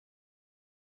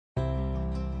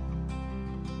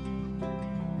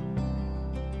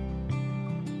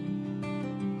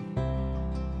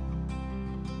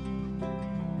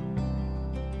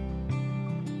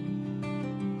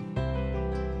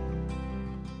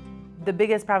The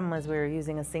biggest problem was we were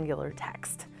using a singular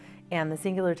text, and the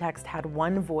singular text had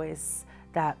one voice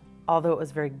that, although it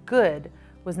was very good,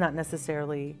 was not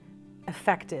necessarily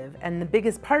effective. And the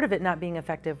biggest part of it not being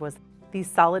effective was these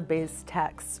solid-based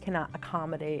texts cannot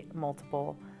accommodate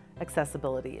multiple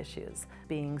accessibility issues,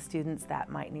 being students that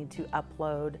might need to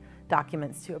upload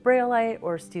documents to a Brailleite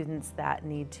or students that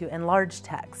need to enlarge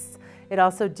texts. It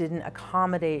also didn't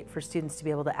accommodate for students to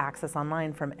be able to access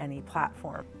online from any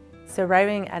platform. So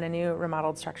arriving at a new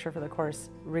remodeled structure for the course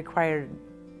required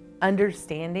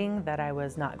understanding that I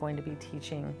was not going to be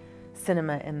teaching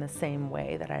cinema in the same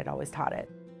way that I had always taught it.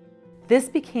 This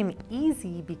became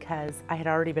easy because I had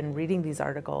already been reading these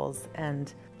articles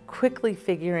and quickly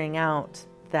figuring out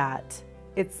that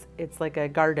it's like a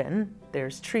garden.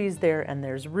 There's trees there and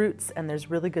there's roots and there's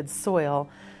really good soil,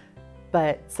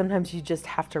 but sometimes you just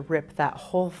have to rip that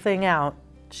whole thing out,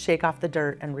 shake off the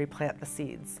dirt, and replant the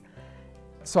seeds.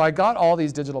 So I got all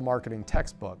these digital marketing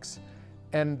textbooks,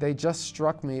 and they just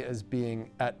struck me as being,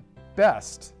 at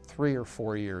best, 3 or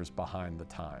 4 years behind the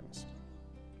times.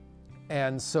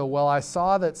 And so while I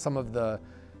saw that some of the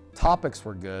topics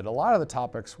were good, a lot of the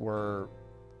topics were,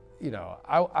 you know,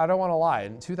 I don't want to lie.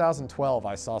 In 2012,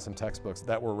 I saw some textbooks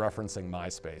that were referencing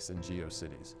MySpace and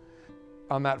GeoCities.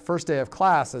 On that first day of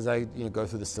class, as I go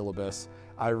through the syllabus,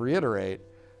 I reiterate,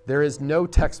 there is no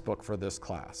textbook for this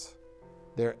class.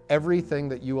 Everything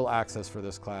that you will access for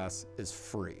this class is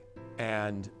free.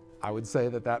 And I would say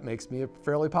that that makes me a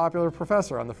fairly popular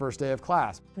professor on the first day of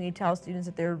class. When you tell students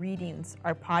that their readings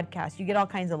are podcasts, you get all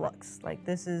kinds of looks, like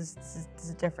this is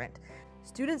different.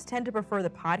 Students tend to prefer the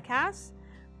podcasts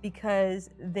because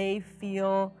they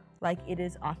feel like it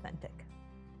is authentic.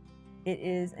 It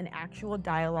is an actual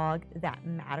dialogue that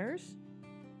matters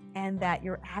and that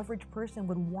your average person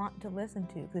would want to listen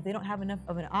to. Because if they don't have enough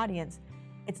of an audience,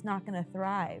 it's not going to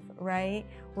thrive, right?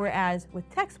 Whereas with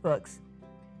textbooks,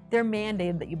 they're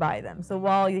mandated that you buy them. So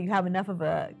while you have enough of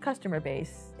a customer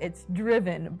base, it's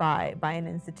driven by an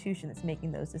institution that's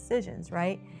making those decisions,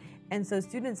 right? And so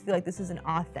students feel like this is an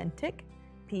authentic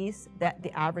piece that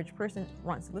the average person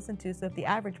wants to listen to. So if the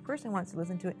average person wants to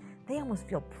listen to it, they almost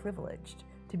feel privileged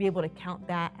to be able to count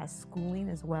that as schooling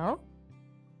as well.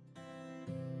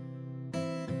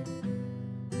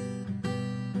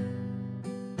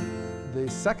 The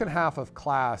second half of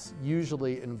class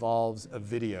usually involves a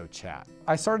video chat.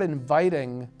 I started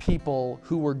inviting people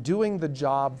who were doing the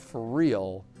job for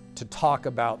real to talk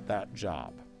about that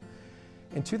job.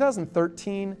 In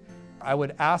 2013, I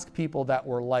would ask people that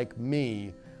were like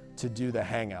me to do the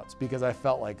Hangouts because I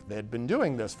felt like they'd been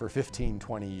doing this for 15,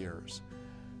 20 years.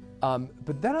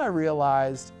 But then I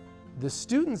realized the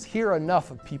students hear enough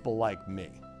of people like me.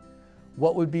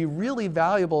 What would be really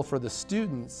valuable for the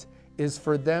students is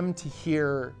for them to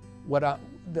hear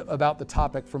about the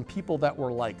topic from people that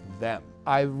were like them.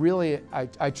 I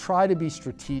try to be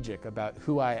strategic about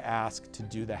who I ask to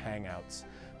do the Hangouts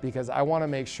because I want to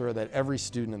make sure that every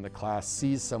student in the class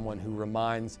sees someone who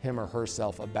reminds him or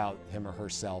herself about him or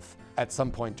herself at some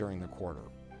point during the quarter.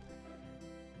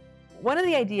 One of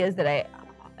the ideas that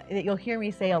you'll hear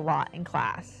me say a lot in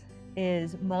class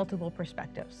is multiple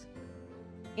perspectives.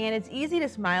 And it's easy to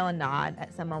smile and nod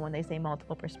at someone when they say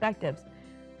multiple perspectives,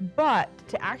 but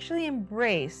to actually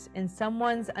embrace in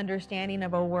someone's understanding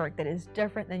of a work that is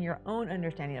different than your own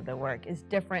understanding of the work is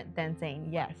different than saying,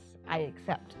 yes, I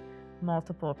accept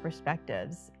multiple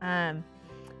perspectives. And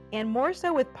more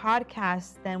so with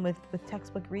podcasts than with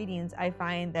textbook readings, I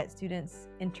find that students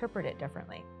interpret it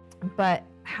differently. But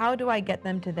how do I get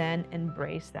them to then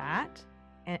embrace that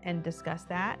and discuss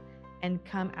that and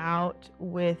come out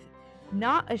with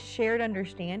not a shared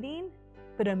understanding,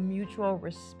 but a mutual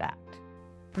respect?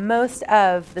 Most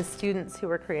of the students who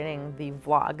were creating the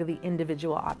vlog, the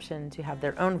individual option to have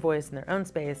their own voice in their own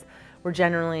space, were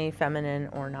generally feminine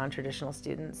or non-traditional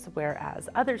students, whereas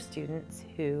other students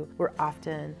who were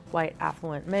often white,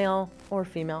 affluent male or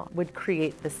female would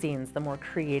create the scenes, the more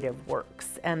creative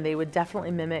works, and they would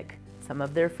definitely mimic some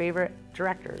of their favorite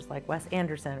directors like Wes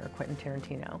Anderson or Quentin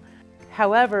Tarantino.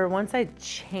 However, once I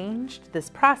changed this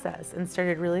process and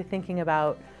started really thinking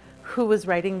about who was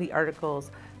writing the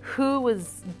articles, who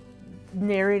was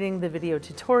narrating the video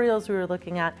tutorials we were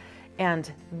looking at,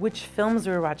 and which films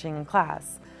we were watching in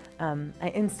class,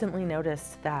 I instantly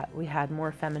noticed that we had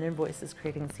more feminine voices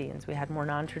creating scenes. We had more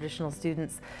non-traditional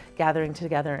students gathering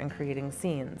together and creating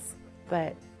scenes.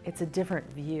 But it's a different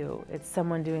view. It's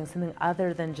someone doing something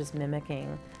other than just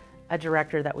mimicking a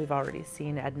director that we've already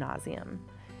seen ad nauseum.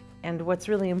 And what's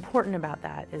really important about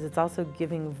that is it's also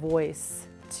giving voice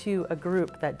to a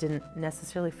group that didn't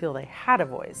necessarily feel they had a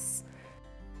voice.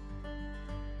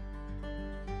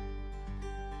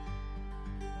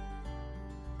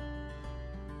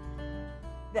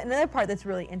 Another part that's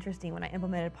really interesting when I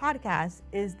implemented podcasts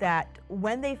is that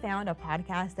when they found a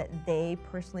podcast that they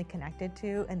personally connected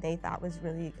to and they thought was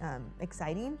really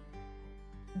exciting,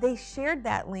 they shared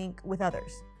that link with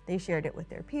others. They shared it with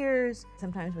their peers,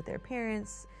 sometimes with their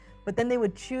parents, but then they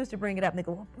would choose to bring it up and they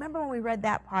go, well, remember when we read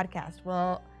that podcast?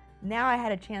 Well, now I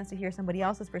had a chance to hear somebody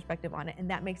else's perspective on it, and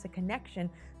that makes a connection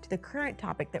to the current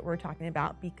topic that we're talking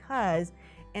about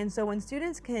and so when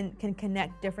students can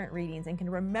connect different readings and can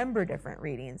remember different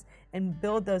readings and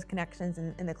build those connections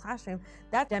in the classroom,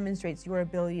 that demonstrates your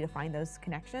ability to find those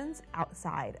connections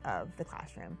outside of the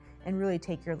classroom and really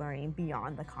take your learning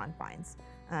beyond the confines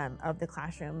of the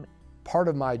classroom. Part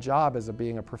of my job as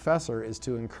being a professor is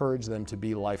to encourage them to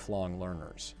be lifelong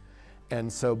learners.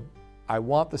 And so I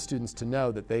want the students to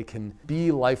know that they can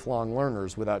be lifelong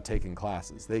learners without taking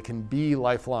classes. They can be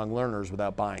lifelong learners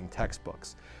without buying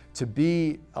textbooks. To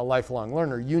be a lifelong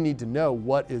learner, you need to know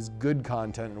what is good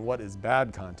content and what is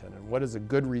bad content, and what is a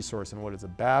good resource and what is a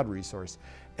bad resource.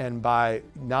 And by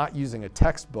not using a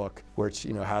textbook, which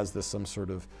has this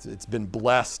it's been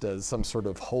blessed as some sort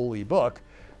of holy book,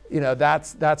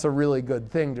 that's a really good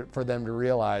thing for them to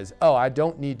realize, oh, I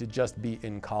don't need to just be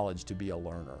in college to be a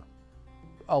learner.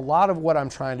 A lot of what I'm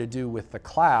trying to do with the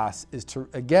class is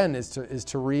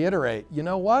to reiterate, you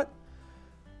know what?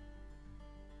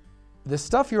 The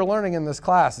stuff you're learning in this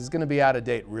class is going to be out of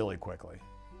date really quickly.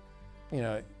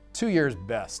 2 years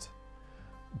best.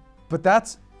 But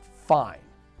that's fine,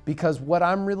 because what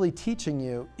I'm really teaching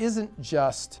you isn't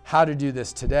just how to do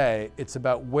this today, it's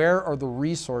about where are the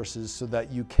resources so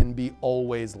that you can be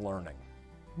always learning.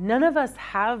 None of us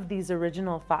have these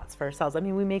original thoughts for ourselves. I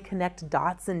mean, we may connect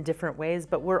dots in different ways,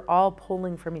 but we're all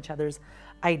pulling from each other's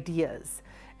ideas.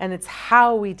 And it's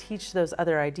how we teach those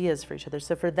other ideas for each other.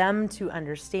 So for them to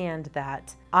understand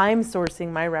that I'm sourcing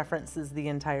my references the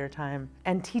entire time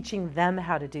and teaching them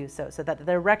how to do so, so that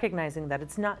they're recognizing that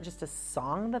it's not just a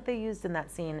song that they used in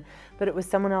that scene, but it was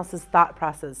someone else's thought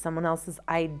process, someone else's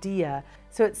idea.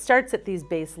 So it starts at these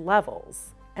base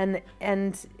levels.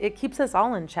 And it keeps us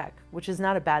all in check, which is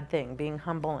not a bad thing. Being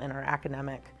humble in our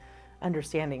academic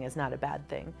understanding is not a bad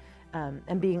thing.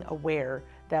 And being aware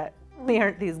that we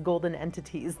aren't these golden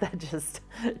entities that just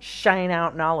shine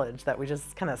out knowledge that we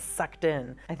just kind of sucked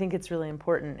in. I think it's really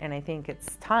important, and I think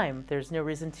it's time. There's no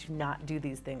reason to not do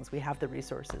these things. We have the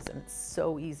resources, and it's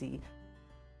so easy.